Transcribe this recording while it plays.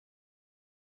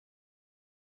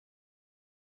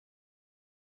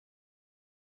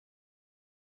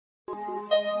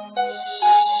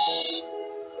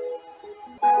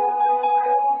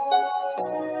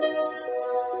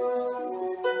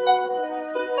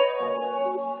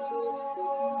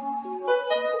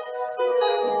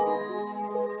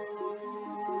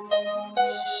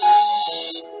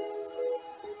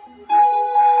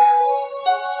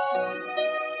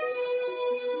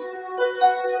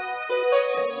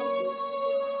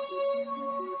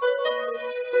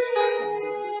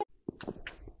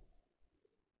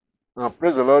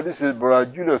Praise the Lord. This is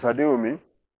Brother Julius Adeomi.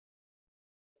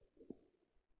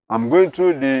 I'm going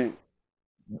through the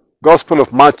Gospel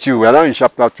of Matthew. We are now in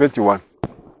chapter 21,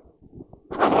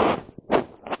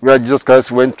 where Jesus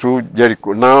Christ went through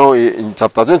Jericho. Now in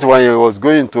chapter 21, he was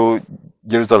going to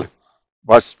Jerusalem.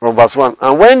 From verse 1.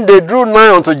 And when they drew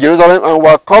nigh unto Jerusalem and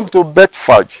were come to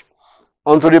Bethphage,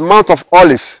 unto the Mount of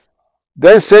Olives,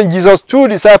 then sent Jesus 2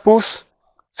 disciples,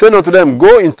 saying unto them,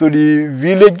 Go into the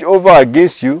village over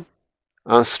against you,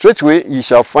 and straightway ye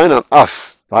shall find an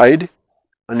ass tied,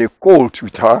 and a colt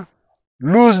with her.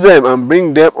 Loose them and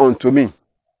bring them unto me.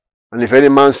 And if any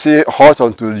man say aught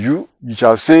unto you, ye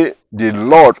shall say, The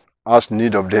Lord has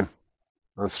need of them.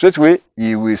 And straightway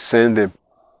he will send them.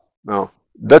 Now,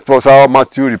 that was how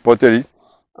Matthew reported it.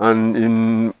 And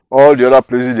in all the other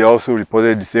places, they also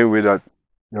reported the same way, that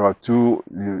there were two,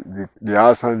 the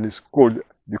ass and the colt.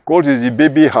 The colt is the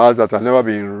baby ass that had never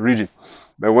been ridden.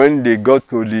 But when they got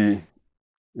to the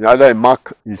other in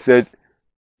Mark, he said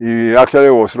he actually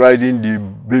was riding the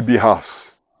baby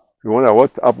horse. You wonder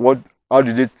how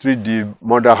did they treat the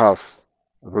mother horse?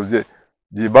 Because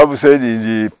the Bible said in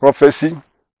the prophecy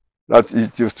that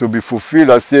it was to be fulfilled.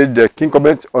 I said the king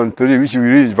comment unto thee, which we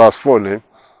read in verse 4.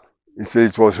 He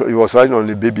said he was riding on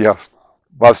the baby horse.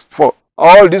 Verse 4.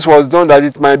 All this was done that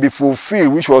it might be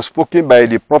fulfilled, which was spoken by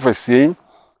the prophet, saying,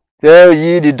 Tell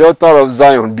ye the daughter of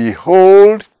Zion,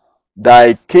 Behold,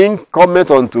 thy king cometh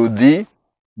unto thee,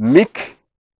 meek,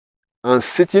 and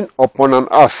sitting upon an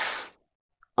ass,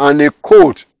 and a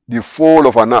colt, the foal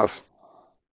of an ass.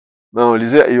 Now, they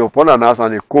say, upon an ass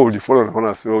and a colt, the foal of an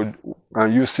ass. So,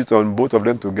 can you sit on both of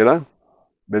them together?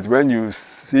 But when you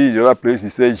see the other place, he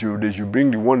says they should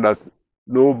bring the one that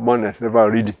no man has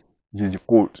ever ridden, which is the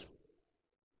colt.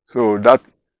 So, that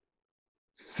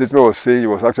statement was saying it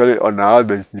was actually on an ass,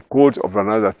 but it's the colt of an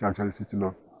ass that's actually sitting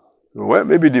on. So, well,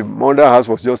 maybe the mother house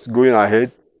was just going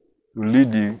ahead to lead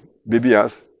the baby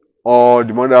ass, or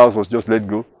the mother house was just let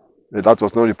go. That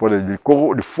was not reported.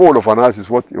 The foal of an ass is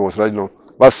what it was riding on.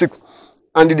 Verse 6.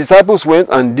 And the disciples went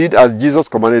and did as Jesus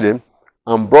commanded them,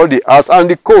 and brought the ass and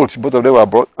the colt, both of them were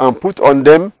brought, and put on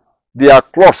them their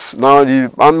cloths. Now,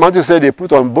 and Matthew said they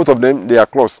put on both of them their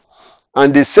cloths,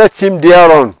 and they set him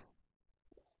thereon.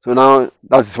 So now,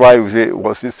 that is why we say,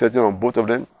 was he setting on both of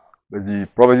them? But the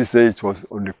prophecy says it was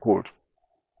on the colt.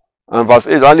 And verse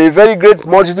 8, And a very great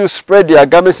multitude spread their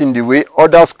garments in the way,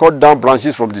 others cut down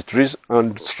branches from the trees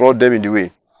and strawed them in the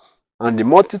way. And the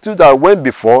multitude that went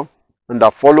before and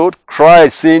that followed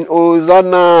cried, saying,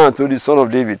 Hosanna to the Son of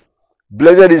David.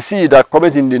 Blessed is he that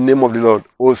cometh in the name of the Lord.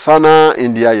 Hosanna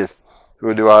in the highest.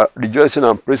 So they were rejoicing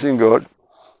and praising God.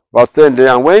 Verse 10,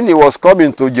 And when he was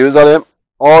coming to Jerusalem,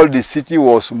 all the city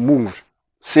was moved,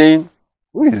 saying,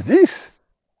 Who is this?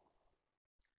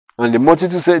 And the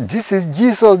multitude said, This is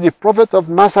Jesus, the prophet of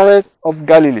Nazareth of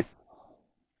Galilee.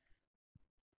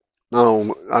 Now,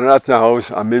 another thing I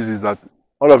always amazed is that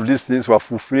all of these things were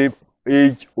fulfilling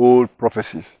age-old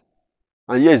prophecies.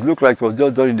 And yet it looked like it was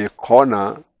just done in a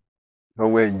corner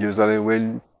somewhere in Jerusalem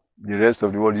when the rest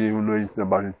of the world didn't even know anything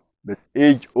about it. But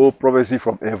age-old prophecy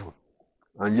from heaven.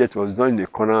 And yet it was done in a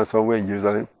corner somewhere in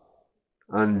Jerusalem.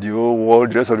 And the whole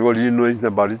world, the rest of the world didn't know anything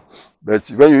about it. But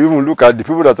when you even look at the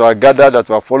people that were gathered, that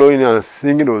were following and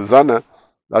singing Hosanna,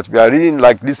 that we are reading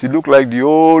like this, it looked like the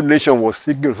whole nation was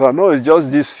singing Hosanna. No, it's just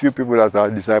these few people that are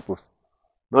disciples.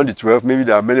 Not the 12. Maybe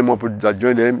there are many more people that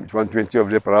joined them, 120 of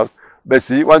them perhaps. But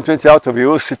see, 120 out of the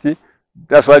whole city.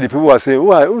 That's why the people are saying,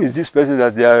 who is this person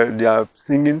that they are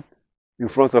singing in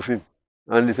front of him?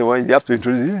 And they say, well, you have to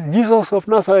introduce, this is Jesus of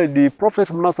Nazareth, the prophet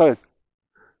from Nazareth.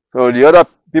 So the other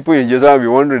people in Jerusalem will be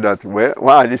wondering that, well,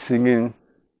 why are they singing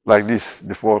like this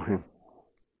before him?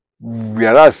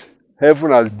 Whereas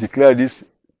heaven has declared this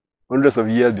hundreds of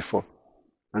years before,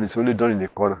 and it's only done in a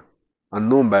corner, and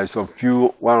known by some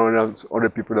few 100 other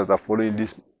people that are following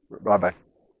this rabbi.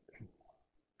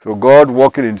 So God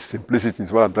working in simplicity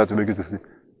is what I'm trying to make you to see.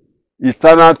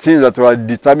 Eternal things that were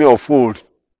determined of old,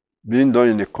 being done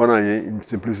in the corner here in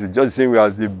simplicity. Just the same way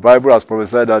as the Bible has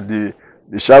prophesied that the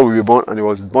child will be born, and he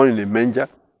was born in a manger.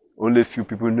 Only few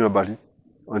people knew about it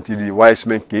until the wise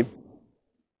men came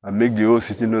and make the whole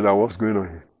city know that what's going on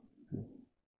here.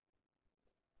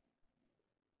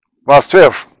 Verse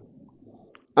 12.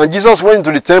 And Jesus went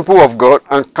into the temple of God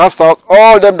and cast out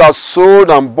all them that sold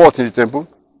and bought in the temple,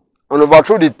 and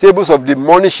overthrew the tables of the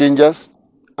money changers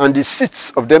and the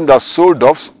seats of them that sold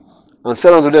doves, and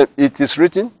said unto them, It is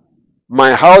written,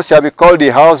 My house shall be called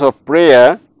the house of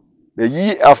prayer, but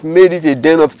ye have made it a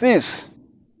den of thieves.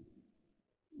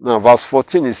 Now, verse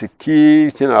 14 is a key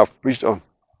thing I've preached on.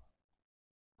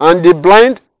 And the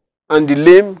blind and the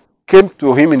lame came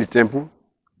to him in the temple,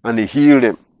 and he healed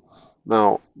them.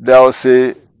 Now, there was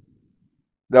a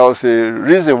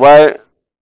reason why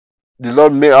the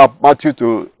Lord made up Matthew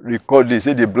to record this.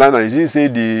 He said the blind, and he didn't say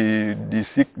the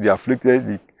sick, the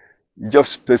afflicted. He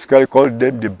just specifically called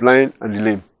them the blind and the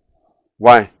lame.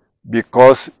 Why?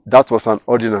 Because that was an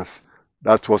ordinance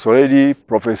that was already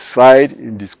prophesied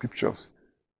in the scriptures.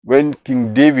 When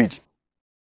King David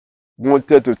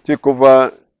wanted to take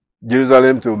over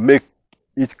Jerusalem to make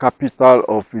it capital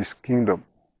of his kingdom,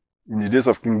 in the days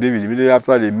of King David, immediately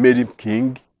after they made him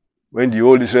king, when the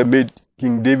whole Israel made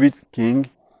King David king,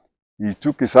 he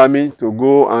took his army to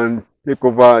go and take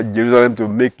over Jerusalem to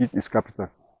make it his capital.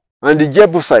 And the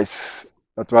Jebusites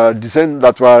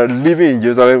that were living in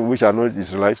Jerusalem, which are not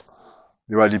Israelites,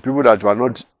 they were the people that were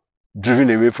not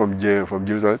driven away from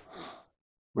Jerusalem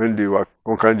when they were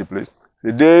conquering the place.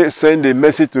 So they sent a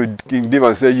message to King David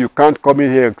and said, You can't come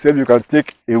in here except you can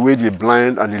take away the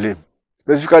blind and the lame.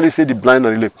 Specifically say the blind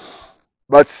and the lame.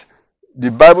 But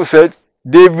the Bible said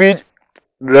David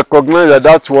recognized that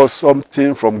that was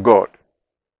something from God.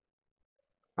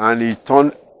 And he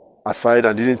turned aside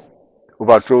and didn't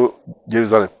overthrow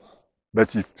Jerusalem.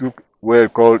 But he took where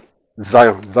called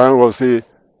Zion. Zion was a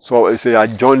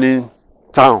adjoining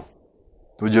town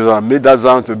to Jerusalem. Made that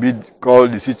Zion to be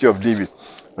called the city of David.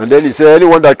 And then he said,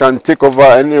 anyone that can take over,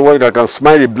 anyone that can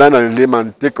smite the blind and the lame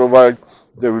and take over,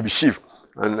 there will be sheep.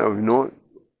 And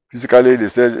physically they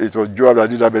said it was Joab that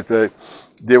did that, but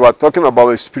they were talking about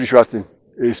a spiritual thing,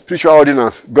 a spiritual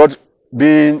ordinance. God,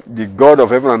 being the God of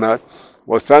heaven and earth,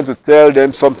 was trying to tell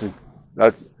them something,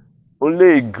 that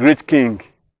only a great king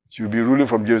should be ruling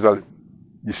from Jerusalem,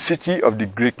 the city of the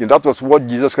great king. That was what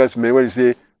Jesus Christ meant when he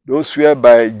said, don't swear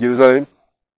by Jerusalem.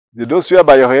 They don't swear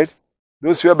by your head.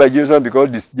 Don't swear by Jerusalem,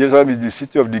 because Jerusalem is the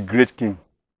city of the great king.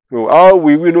 So how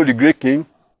will we know the great king?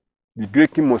 The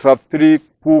great king must have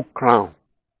triple crown.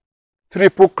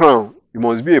 Triple crown. He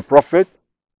must be a prophet,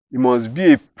 he must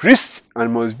be a priest, and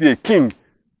he must be a king.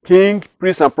 King,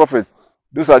 priest, and prophet.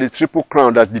 Those are the triple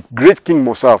crown that the great king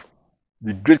must have.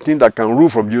 The great king that can rule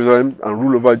from Jerusalem and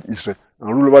rule over Israel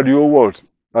and rule over the whole world.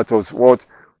 That was what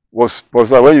was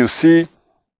possible. When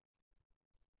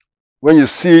you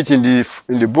see it in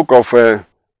the book of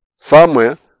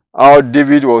Samuel, how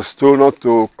David was told not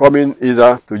to come in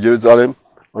either to Jerusalem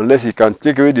unless he can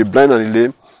take away the blind and the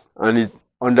lame, and he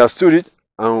understood it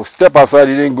and step aside.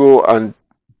 He didn't go and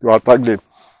to attack them.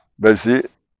 But see,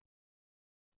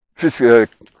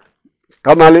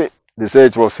 carnally, they say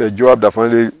it was Joab that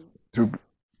finally took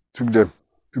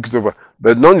it over.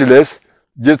 But nonetheless,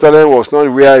 Jerusalem was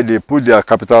not where they put their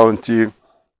capital until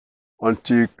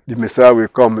the Messiah will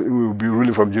come. He will be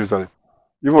ruling from Jerusalem.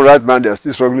 Even right now, they are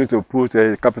still struggling to put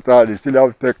a capital. They still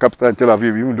have a capital in Tel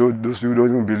Aviv, even though those people don't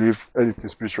even believe anything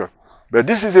spiritual. But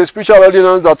this is a spiritual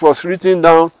ordinance that was written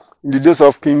down in the days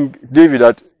of King David,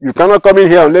 that you cannot come in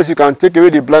here unless you can take away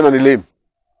the blind and the lame.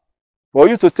 For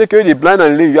you to take away the blind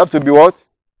and the lame, you have to be what?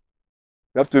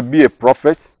 You have to be a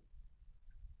prophet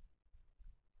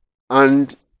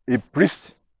and a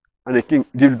priest and a king.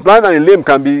 The blind and the lame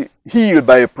can be healed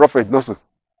by a prophet, not so.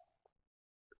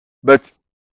 But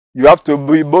you have to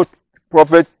be both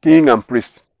prophet, king, and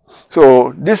priest.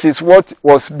 So this is what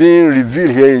was being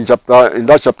revealed here in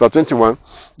that chapter 21.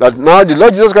 That now the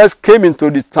Lord Jesus Christ came into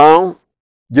the town,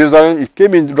 Jerusalem. He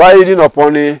came in riding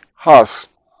upon a horse.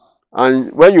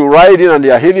 And when you ride in and they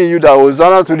are hailing you, that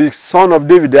Hosanna to the Son of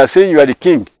David, they are saying you are the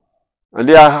king. And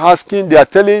they are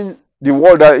telling the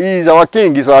world that he is our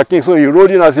king, he's our king. So he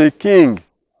rode in as a king.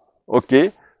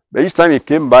 Okay? But each time he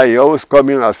came by, he always came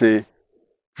in as a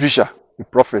preacher, a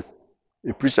prophet.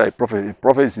 A preacher, a prophet. A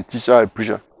prophet is a teacher, a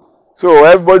preacher. So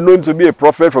everybody knows him to be a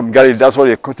prophet from Galilee. That's what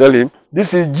they tell him.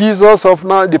 This is Jesus of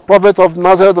the prophet of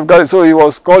Nazareth of Galilee. So he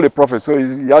was called a prophet. So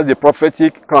he has the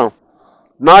prophetic crown.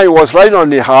 Now he was riding on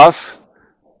the horse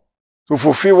to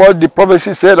fulfill what the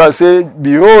prophecy said, and said,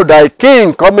 Behold, thy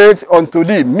king cometh unto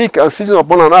thee, meek and sitting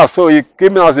upon an ass. So he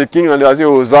came in as a king, and they said,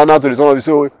 Hosanna to the Son of David.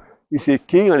 So he's a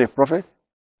king and a prophet.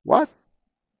 What?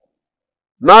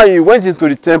 Now he went into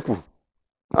the temple.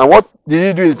 And what did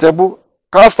he do in the temple?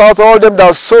 Cast out all them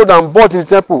that sold and bought in the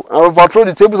temple, and overthrow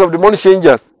the tables of the money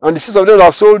changers, and the seats of them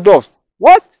that sold doves.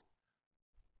 What?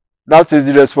 That is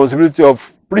the responsibility of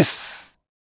priests.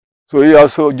 So he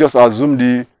also just assumed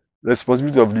the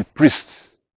responsibility of the priest.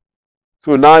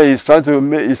 So now he's trying to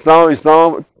make, he's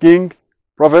now king,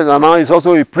 prophet, and now he's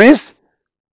also a priest.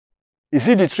 Is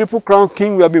he the triple crown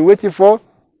king we have been waiting for?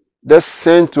 Let's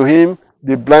send to him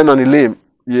the blind and the lame.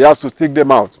 He has to take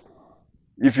them out.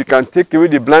 If he can take away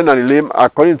the blind and the lame,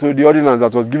 according to the ordinance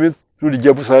that was given through the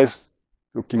Jebusites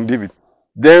to King David,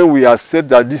 then we accept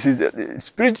that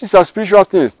these are spiritual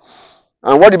things.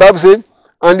 And what the Bible said,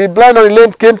 and the blind and the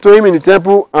lame came to him in the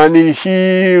temple, and he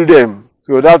healed them.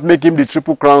 So that makes him the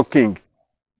triple crown king.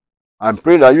 I'm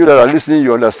praying that you that are listening,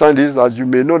 you understand this, that you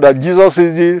may know that Jesus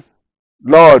is the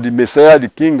Lord, the Messiah, the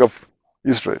King of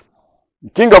Israel,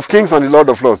 the King of kings and the Lord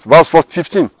of lords. Verse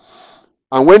 15.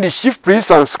 And when the chief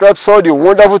priests and scribes saw the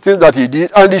wonderful things that he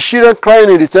did, and the children crying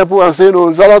in the temple and saying,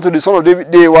 Hosanna to the Son of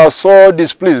David, they were so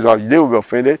displeased. Now, they will be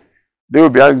offended. They will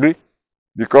be angry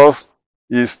because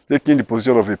he is taking the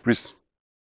position of a priest.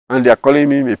 And they are calling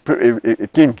him a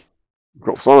king.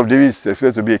 Son of David is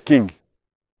expected to be a king.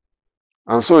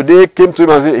 And so they came to him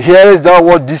and said, hearest thou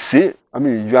what this say? I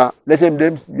mean, you are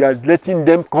letting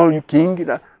them call you king.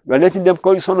 You are letting them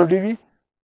call you son of David.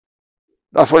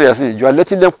 That's what they are saying. You are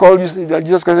letting them call you.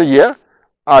 Jesus Christ said, yeah.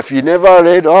 Have you never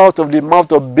read out of the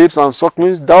mouth of babes and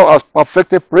sucklings, thou hast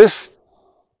perfected praise?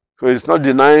 So it's not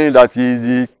denying that he is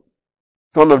the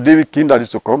son of David king that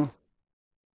is to come.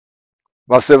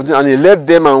 Verse 17, and he left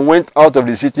them and went out of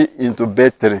the city into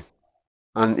Bethlehem,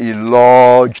 and he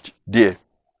lodged there.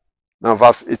 Now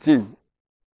verse 18,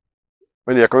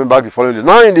 when they are coming back the following day.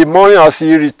 Now in the morning as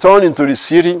he returned into the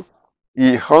city,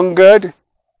 he hungered,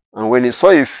 and when he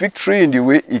saw a fig tree in the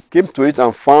way, he came to it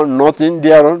and found nothing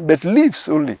thereon but leaves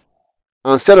only,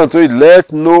 and said unto it,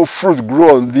 let no fruit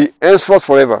grow on thee henceforth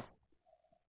forever.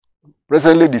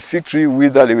 Presently the fig tree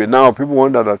withered away. Now people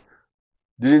wonder that,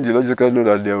 didn't the Lord Jesus Christ know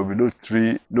that there will be no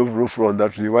tree, no fruit on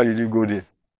that tree? Why did he go there?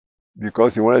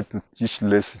 Because he wanted to teach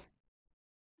lesson.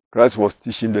 Christ was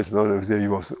teaching lesson. He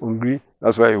was hungry.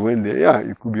 That's why he went there. Yeah,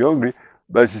 he could be hungry,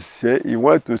 but he said he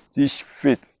wanted to teach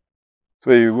faith. So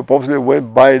he purposely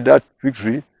went by that fig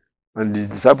tree, and the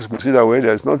disciples could see that, well,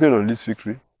 there's nothing on this fig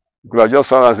tree. He could have just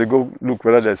sat and said, go look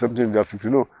whether there's something in that fig tree.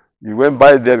 No, he went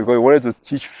by there because he wanted to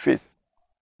teach faith.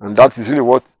 And that is really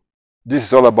what this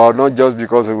is all about, not just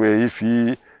because if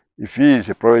he is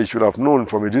a prophet, he should have known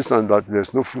from a distance that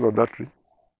there's no fruit on that tree.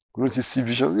 Couldn't he see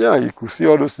vision? Yeah, he could see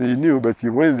all those things, he knew, but he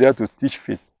went there to teach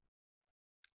faith.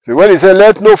 So when he said,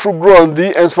 let no fruit grow on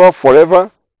thee henceforth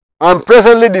forever, and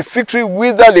presently the fig tree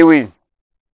withered away.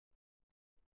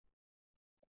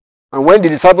 And when the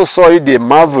disciples saw it, they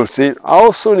marveled, saying,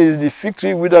 how soon is the fig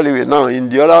tree withered away? Now, in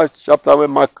the other chapter when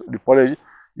Mark reported,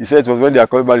 he said it was when they are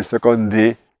coming back the second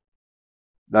day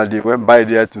that they went by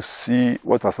there to see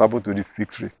what has happened to the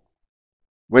fig tree.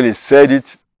 When he said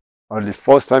it, on the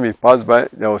first time he passed by,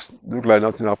 there looked like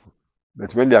nothing happened.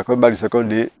 But when they are coming back the second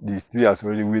day, the tree has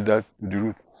already withered to the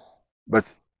root.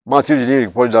 But Matthew didn't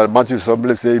report that. Matthew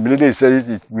somebody said, immediately he said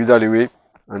it withered away.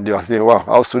 And they were saying, wow,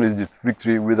 how soon is this fig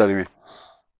tree withered away?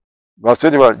 Verse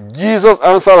 21, Jesus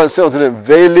answered and said unto them,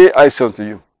 verily I say unto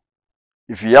you,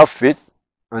 if ye have faith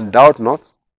and doubt not,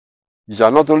 ye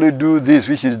shall not only do this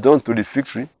which is done to the fig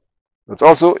tree, but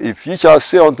also if ye shall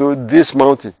say unto this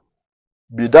mountain,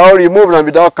 be thou removed and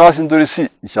be thou cast into the sea,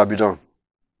 it shall be done.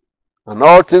 And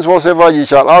all things whatsoever ye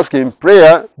shall ask in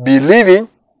prayer, believing,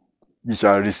 ye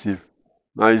shall receive.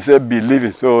 Now he said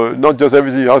believing, so not just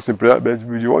everything you ask in prayer, but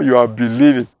what you are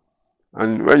believing.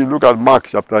 And when you look at Mark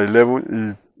chapter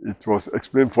 11, it was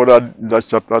explained further in that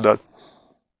chapter that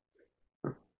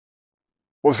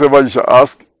whatsoever you shall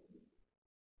ask,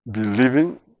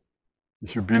 believing,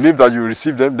 if you believe that you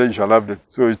receive them, then you shall have them.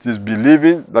 So it is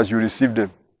believing that you receive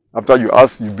them. After you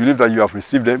ask, you believe that you have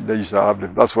received them, then you shall have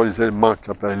them. That's what he said in Mark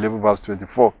chapter 11, verse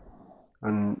 24.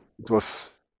 And it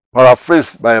was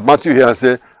paraphrased by Matthew here and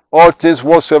said, all things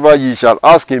whatsoever ye shall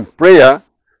ask in prayer,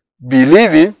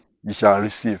 believing, ye shall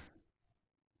receive.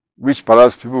 Which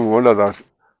perhaps people wonder that,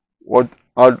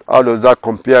 how does that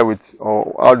compare with,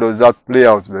 or how does that play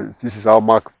out? But this is how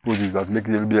Mark puts it, that makes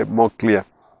it a little bit more clear.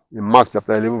 In Mark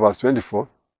chapter 11, verse 24,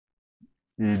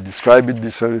 he described it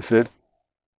this way. He said,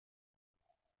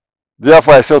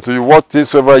 therefore I say to you, what things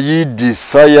soever ye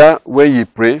desire when ye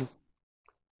pray,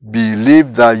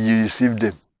 believe that ye receive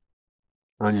them,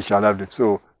 and ye shall have them.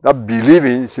 So that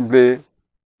believing simply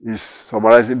is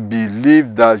summarizing,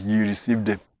 believe that ye receive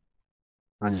them,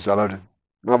 and ye shall have them.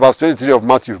 Now verse 23 of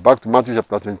Matthew, back to Matthew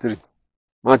chapter 23.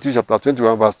 Matthew chapter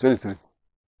 21, verse 23.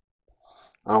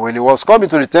 And when he was coming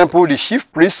to the temple, the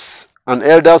chief priests and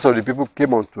elders of the people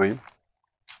came unto him,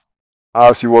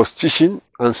 as he was teaching,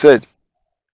 and said,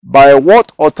 by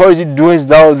what authority doest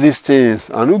thou these things?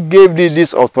 And who gave thee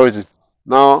this authority?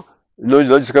 Now, you know, the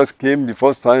Lord Jesus came the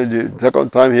first time, the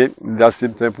second time he in that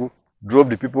same temple, drove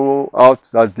the people out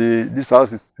that this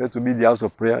house is said to be the house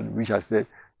of prayer, which I said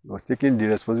he was taking the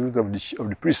responsibility of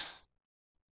the priests.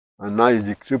 And now he's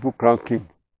the triple crown king.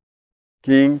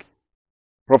 King,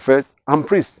 prophet, and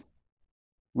priest,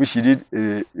 which he did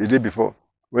a day before.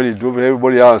 When he drove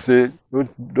everybody out and said,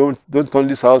 don't turn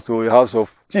this house to a house of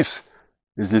thieves.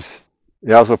 This is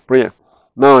a house of prayer.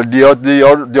 Now,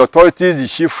 the authorities, the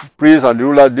chief priests and the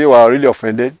ruler, they were really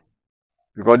offended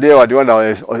because they were the one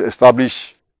that were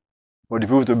established for the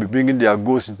people to be bringing their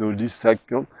goods into this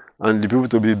section and the people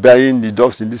to be buying the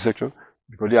doves in this section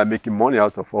because they are making money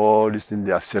out of all these things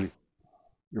they are selling.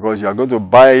 Because you are going to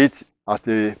buy it at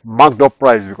a marked up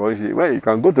price because well, you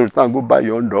can go to the town and go buy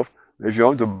your own dove. If you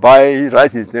want to buy it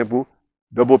right in the temple,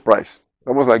 double price. It's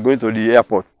almost like going to the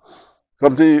airport.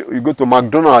 Something you go to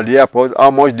McDonald's at the airport, how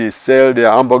much they sell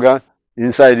their hamburger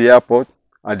inside the airport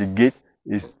at the gate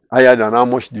is higher than how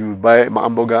much you buy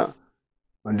hamburger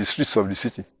on the streets of the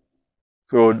city.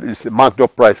 So it's a marked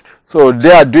up price. So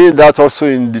they are doing that also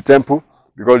in the temple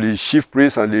because the chief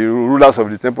priests and the rulers of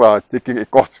the temple are taking a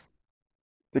cut.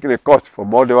 Taking a cut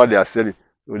from all what they are selling.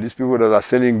 So these people that are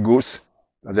selling goods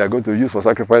that they are going to use for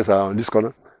sacrifice are on this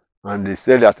corner. And they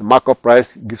sell it at markup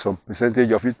price, give some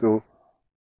percentage of it to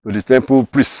the temple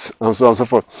priests and so on and so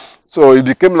forth. So it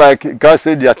became like God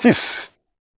said they are thieves.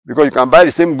 Because you can buy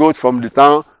the same goat from the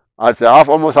town at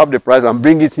almost half the price and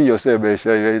bring it in yourself. But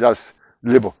say, that's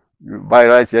labor. You buy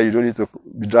right here, you don't need to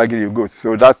be dragging your goat.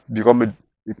 So that become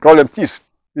we call them thieves.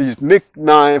 They just make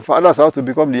now fathers how to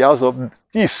become the house of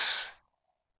thieves.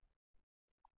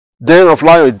 Den of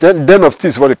lions, den of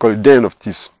thieves, what they call it, den of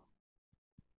thieves.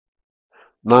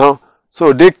 Now,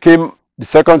 so they came the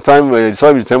second time when they saw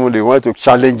him in the temple, they wanted to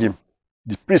challenge him.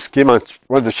 The priest came and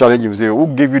wanted to challenge him and say,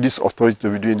 who gave you this authority to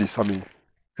be doing this? I mean,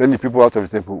 send the people out of the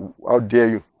temple. How dare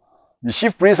you? The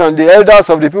chief priest and the elders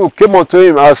of the people came unto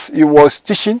him as he was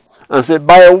teaching and said,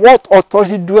 by what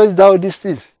authority doest thou these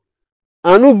things?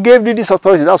 And who gave thee this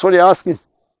authority? That's what they're asking.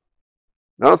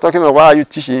 They're not talking about why are you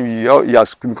teaching him. He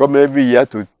has come every year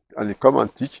and he come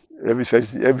and teach every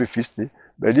feast day.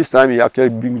 But this time he actually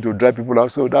being to drive people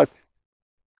out. So that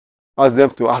ask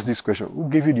them to ask this question. Who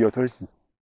gave you the authority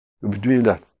to be doing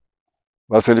that?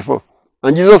 Verse 24.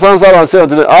 And Jesus answered and said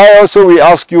unto them, I also will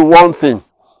ask you one thing,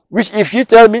 which if you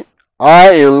tell me,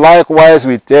 I in likewise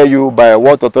will tell you by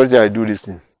what authority I do these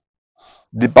things.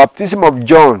 The baptism of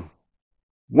John,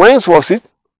 whence was it?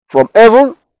 From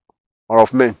heaven or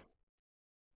of men?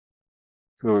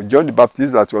 So John the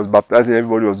Baptist that was baptizing,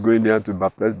 everybody was going there to be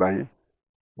baptized by him.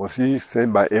 Was he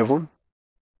sent by heaven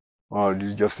or did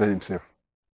he just send himself?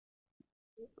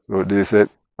 So they said,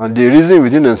 and they reasoned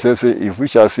within themselves, say, if we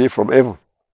shall say from heaven,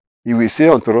 he will say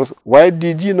unto us, why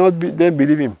did ye not then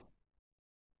believe him?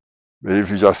 But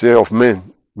if we shall say of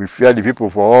men, we fear the people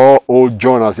for all old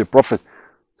John as a prophet.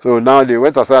 So now they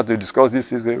went aside to discuss this.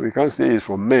 They said, we can't say it's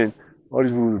from men. All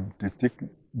these people, they take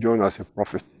John as a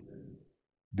prophet.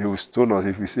 They will stone us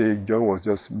if we say John was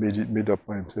just made up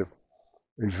by himself.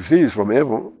 If you say it's from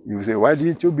heaven, you will say, why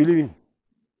didn't you believe him?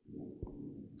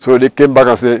 So they came back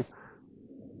and said,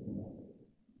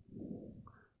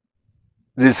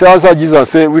 they answered Jesus and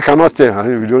said, we cannot tell. I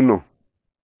mean, we don't know.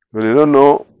 So they don't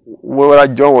know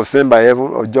whether John was sent by heaven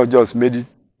or John just made it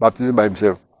baptism by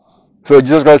himself. So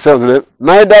Jesus Christ said to them,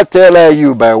 neither tell I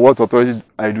you by what authority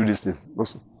I do these things.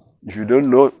 Also, if you don't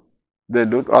know, then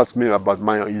don't ask me about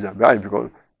mine either. Why? Because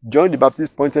John the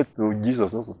Baptist pointed to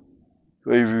Jesus also.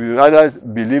 So if you either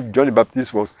believe John the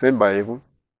Baptist was sent by heaven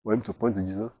for him to point to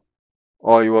Jesus,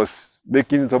 or he was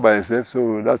making it up by himself,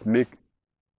 so that make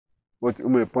what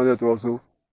he pointed to also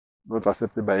not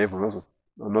accepted by heaven also,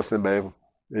 or not sent by heaven.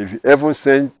 If heaven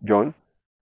sent John,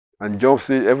 and John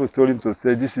said, heaven told him to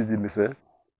say, this is the Messiah,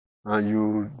 and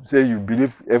you say you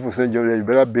believe heaven sent John, you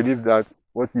better believe that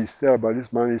what he said about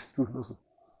this man is true also.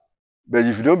 But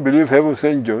if you don't believe heaven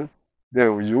sent John,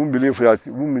 then you won't believe that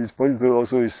whom is pointing to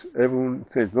also is heaven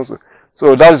sent also.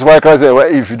 So that is why Christ said,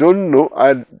 well, if you don't know,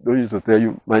 I don't need to tell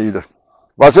you my either.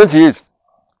 Verse 28.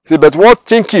 See, but what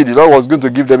think ye? The Lord was going to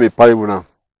give them a parable now.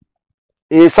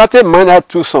 A certain man had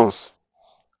 2 sons.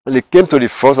 And he came to the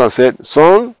first and said,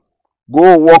 son,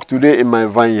 go work today in my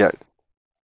vineyard.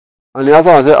 And the answer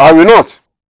and said, I will not.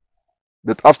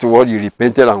 But afterward he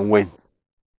repented and went.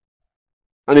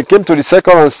 And he came to the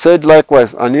second and said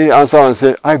likewise. And he answered and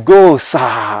said, I go,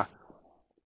 sir.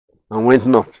 And went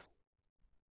not.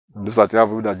 And those are the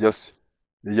people that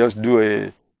they just do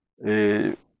a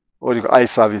what you call eye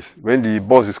service. When the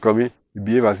boss is coming, they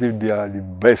behave as if they are the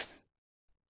best.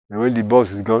 And when the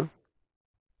boss is gone,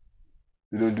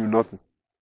 They don't do nothing.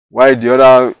 Why the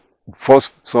other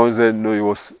first son said no, he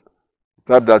was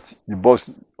type that the boss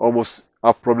almost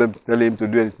have problem telling him to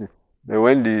do anything. But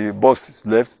when the boss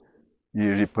left, he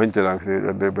repented and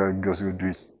said, "Baby, just go do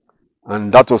it."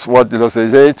 And that was what the Lord said. He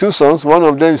said, 2 sons. One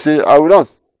of them said, "I will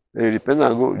not." He repented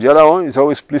and go. The other one is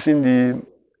always pleasing the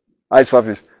eye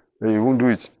surface. He won't do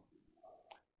it.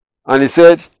 And he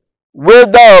said,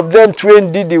 "Whether of them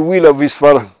twain did the will of his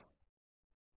father?"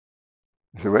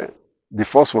 He said, "Well, the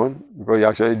first one, because he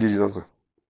actually did it also.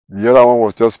 The other one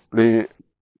was just playing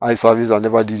eye service and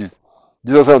never did it."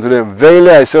 Jesus said unto them,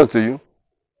 "Verily I say unto you,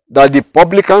 that the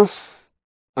publicans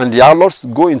and the harlots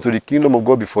go into the kingdom of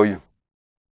God before you."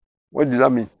 What does that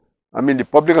mean? I mean, the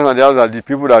publicans and the harlots are the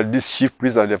people that these chief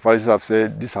priests and the Pharisees have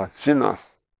said, these are sinners.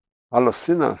 Harlots,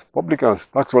 sinners. Publicans,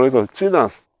 tax collectors,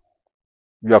 sinners.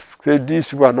 You have said these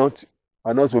people are not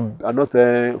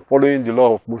following the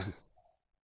law of Moses.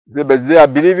 But they are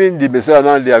believing the Messiah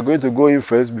now. They are going to go in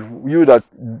first. You that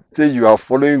say you are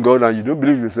following God and you don't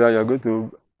believe the Messiah, you are going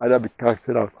to either be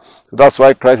casted out. So that's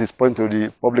why Christ is pointing to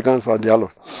the publicans and the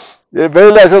harlots.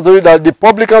 Very I say to you that the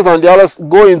publicans and the harlots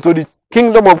go into the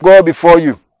kingdom of God before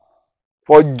you.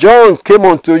 For John came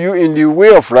unto you in the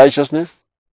way of righteousness,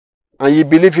 and ye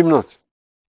believe him not.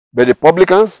 But the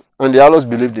publicans and the harlots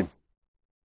believed him.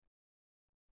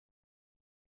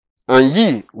 And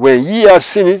ye, when ye had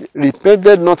seen it,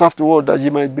 repented not afterward that ye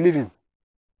might believe him.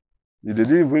 They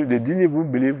didn't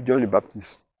even believe John the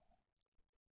Baptist.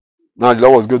 Now the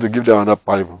Lord was going to give them another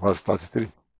parable, verse 33.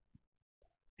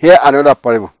 Here another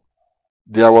parable.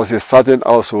 There was a certain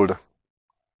householder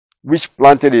which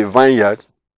planted a vineyard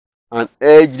and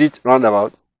edged it round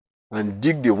about, and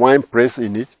digged the winepress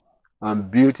in it,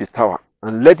 and built a tower,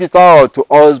 and let it out to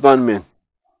husbandmen,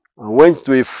 and went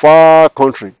to a far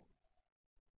country.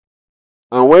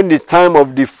 And when the time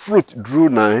of the fruit drew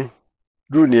near,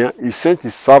 he sent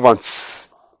his servants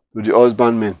to the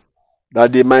husbandmen,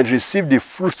 that they might receive the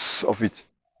fruits of it.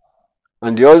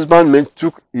 And the husbandmen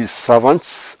took his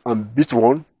servants, and beat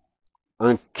one,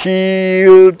 and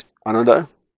killed another,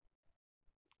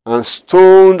 and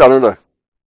stoned another.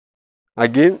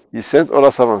 Again, he sent other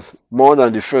servants, more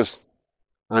than the first,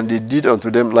 and they did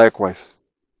unto them likewise.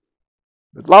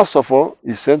 But last of all,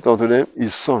 he sent unto them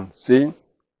his son, saying,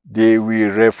 "They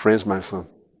will reference my son."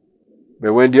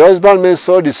 But when the husbandmen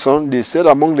saw the son, they said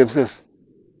among themselves,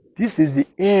 "This is the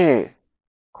heir.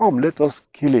 Come, let us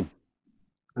kill him,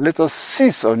 and let us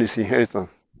seize on his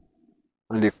inheritance."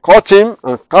 And they caught him,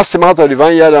 and cast him out of the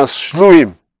vineyard, and slew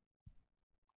him.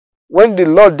 When the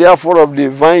Lord therefore of the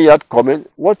vineyard cometh,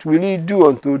 what will he do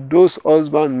unto those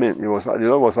husbandmen? The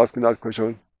Lord was asking that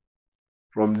question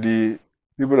from the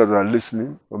people that are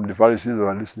listening, from the Pharisees that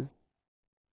are listening,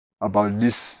 about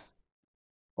this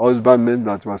husbandmen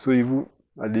that were so evil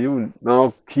that they even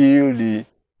now kill the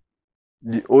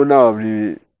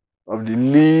owner of the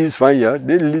leased vineyard.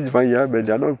 They lease vineyard, but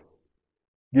they are not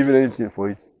giving anything for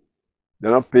it. They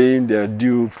are not paying their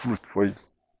due fruit for it.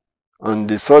 And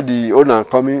they saw the owner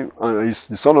coming, and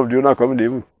the son of the owner coming. They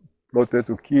even plotted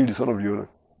to kill the son of the owner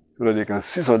so that they can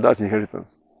seize on that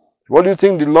inheritance. What do you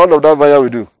think the Lord of that vineyard will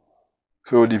do?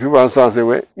 So the people answer and say,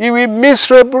 "Well, he will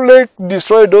miserably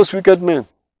destroy those wicked men,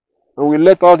 and will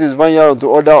let out his vineyard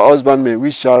unto other husbandmen,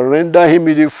 which shall render him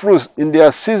with the fruits in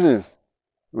their seasons."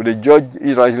 Will they judge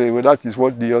it rightly? Well, that is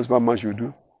what the husbandman should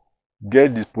do.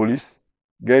 Get the police,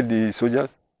 get the soldiers,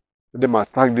 let them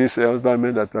attack these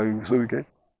husbandmen that are so wicked,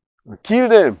 and kill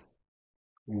them,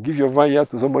 and give your vineyard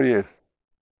to somebody else.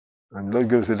 And Lord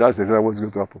God said, that's exactly what's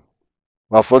going to happen.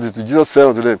 Verse 42, Jesus said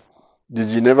unto them, "Did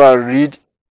you never read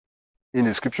in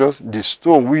the scriptures, the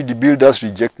stone which the builders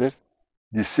rejected,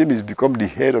 the same is become the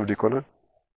head of the corner?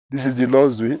 This is the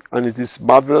Lord's doing, and it is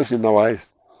marvelous in our eyes."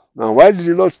 Now, why did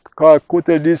the Lord quote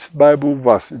this Bible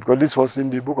verse? Because this was in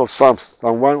the book of Psalms,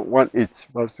 Psalm 118,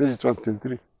 verse 22 and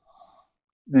 23.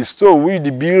 The stone which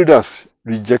the builders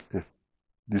rejected,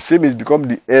 the same is become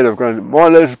the head of the corner, more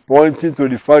or less pointing to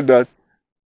the fact that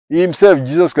he himself,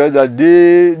 Jesus Christ, that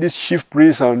these chief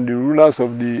priests and the rulers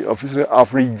of Israel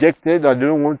have rejected, that they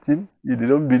don't want him, they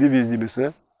don't believe he is the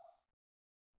Messiah.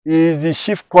 He is the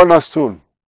chief cornerstone.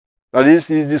 That is,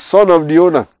 he is the son of the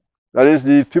owner. That is,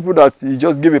 the people that he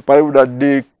just gave a parable that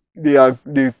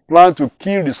they plan to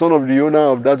kill the son of the owner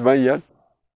of that vineyard.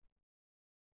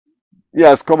 He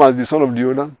has come as the son of the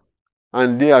owner,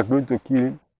 and they are going to kill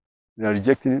him. They are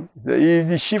rejecting him. He is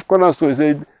the chief cornerstone. He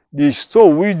said, the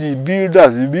stone with the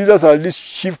builders are these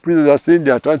chief priests that are saying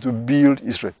they are trying to build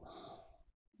Israel.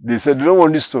 They said they don't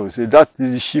want this stone. They said that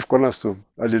is the chief cornerstone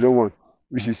that they don't want,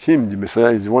 which is him, the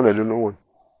Messiah, is the one that they don't want.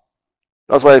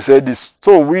 That's why I said the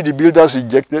stone which the builders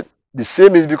rejected, the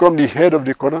same is become the head of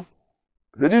the corner.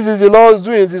 So this is the Lord's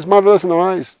doing, it is marvelous in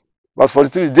our eyes. Verse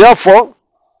 43, therefore,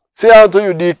 say unto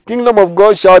you, the kingdom of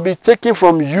God shall be taken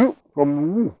from you.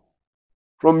 From who?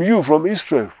 From you, from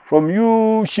Israel. From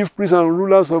you, chief priests and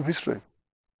rulers of Israel.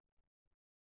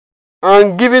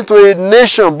 And given to a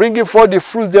nation, bringing forth the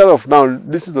fruits thereof. Now,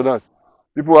 listen to that.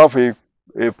 People have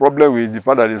a problem with the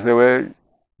fact that they say, well,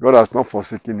 God has not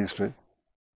forsaken Israel.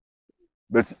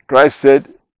 But Christ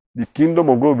said, the kingdom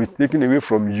of God will be taken away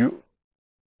from you.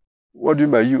 What do you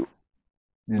mean by you?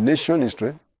 The nation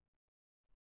Israel.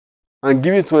 And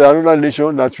give it to another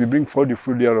nation that will bring forth the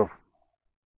fruit thereof.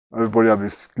 Everybody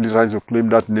has been trying to claim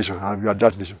that nation. And we are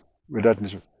that nation. We're that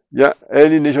nation. Yeah,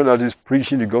 any nation that is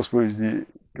preaching the gospel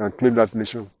can claim that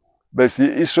nation. But see,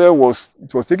 it was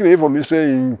taken away from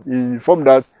Israel in the form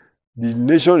that the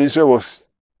nation Israel was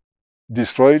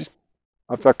destroyed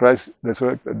after Christ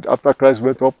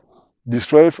went up,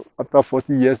 destroyed after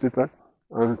 40 years later,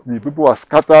 and the people were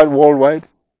scattered worldwide,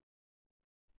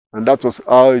 and that was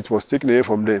how it was taken away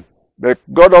from them. But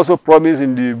God also promised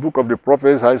in the book of the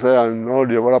prophets, Isaiah and all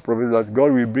the other prophets, that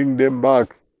God will bring them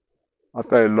back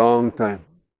after a long time,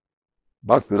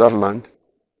 back to that land,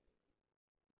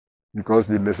 because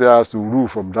the Messiah has to rule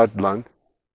from that land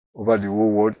over the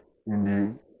whole world in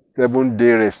the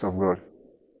 7-day rest of God.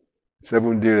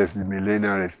 7-day rest, the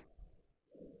millennial rest.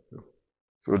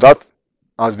 So that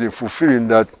has been fulfilled in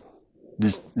that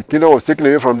the kingdom was taken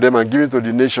away from them and given to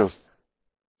the nations.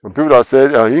 Some people that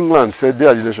said, England said they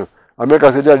are the nation.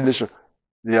 America said they are the nation.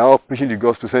 They are all preaching the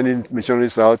gospel, sending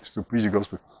missionaries out to preach the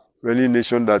gospel. So any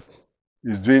nation that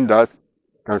is doing that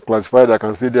can classify that,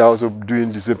 can say they are also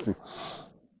doing the same thing.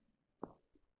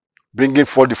 Bringing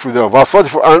forth the fruit thereof. Verse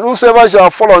 44, and whosoever shall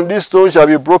fall on this stone shall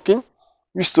be broken.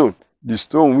 Which stone? The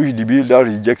stone which the builder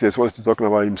rejected is what he's talking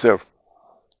about himself.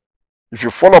 If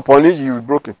you fall upon it, you will be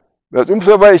broken. But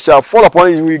whomsoever shall fall upon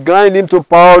it, you will grind him to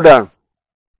powder.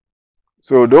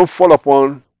 So don't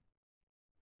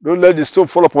let the stone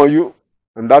fall upon you.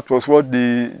 And that was what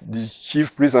the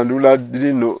chief priest and ruler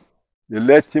didn't know. They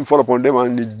let him fall upon them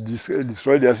and they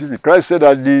destroyed their city. Christ said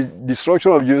that the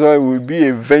destruction of Jerusalem will be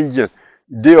a vengeance,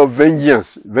 day of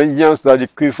vengeance that they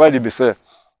crucified the Messiah.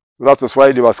 So that was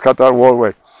why they were scattered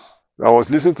worldwide. I was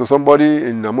listening to somebody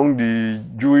among the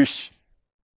Jewish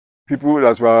people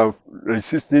that were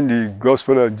resisting the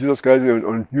gospel of Jesus Christ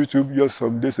on YouTube just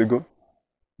some days ago,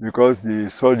 because they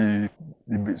saw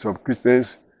some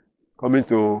Christians coming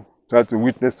to try to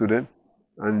witness to them,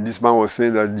 and this man was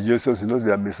saying that Jesus is not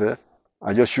their Messiah.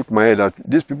 I just shook my head that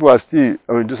these people are still,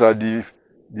 those are the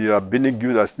rabbinic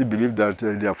Jews that still believe that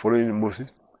they are following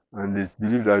Moses, and they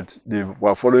believe that they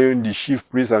were following the chief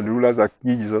priests and the rulers that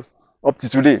killed Jesus. Up to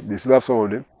today, they still have some of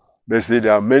them. They say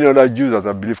there are many other Jews that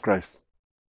have believed Christ.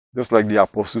 Just like the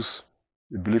apostles,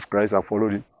 they believe Christ and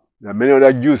followed him. There are many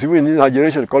other Jews, even in our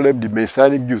generation, call them the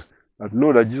Messianic Jews, that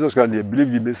know that Jesus Christ, they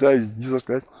believe the Messiah is Jesus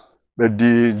Christ. But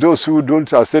those who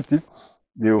don't accept it,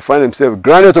 they will find themselves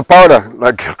grinded to powder,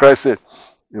 like Christ said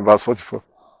in verse 44.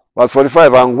 Verse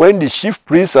 45, and when the chief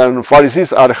priests and Pharisees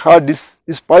had heard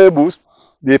these parables,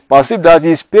 they perceived that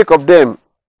he spake of them.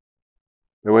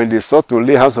 And when they sought to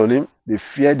lay hands on him, they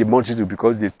feared the multitude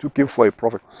because they took him for a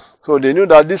prophet. So they knew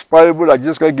that this parable that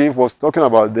Jesus Christ gave was talking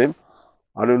about them.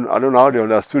 I don't know how they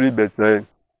understood it, but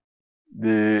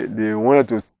they wanted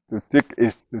to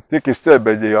take a step,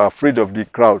 but they are afraid of the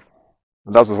crowd.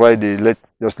 And that was why they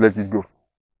just let it go,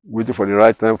 waiting for the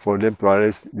right time for them to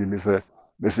arrest the Messiah.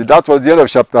 But see, that was the end of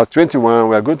chapter 21.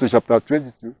 We are going to chapter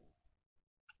 22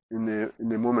 in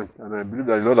a moment. And I believe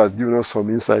that the Lord has given us some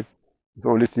insight. It's the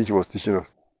only thing he was teaching us.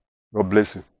 God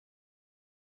bless you.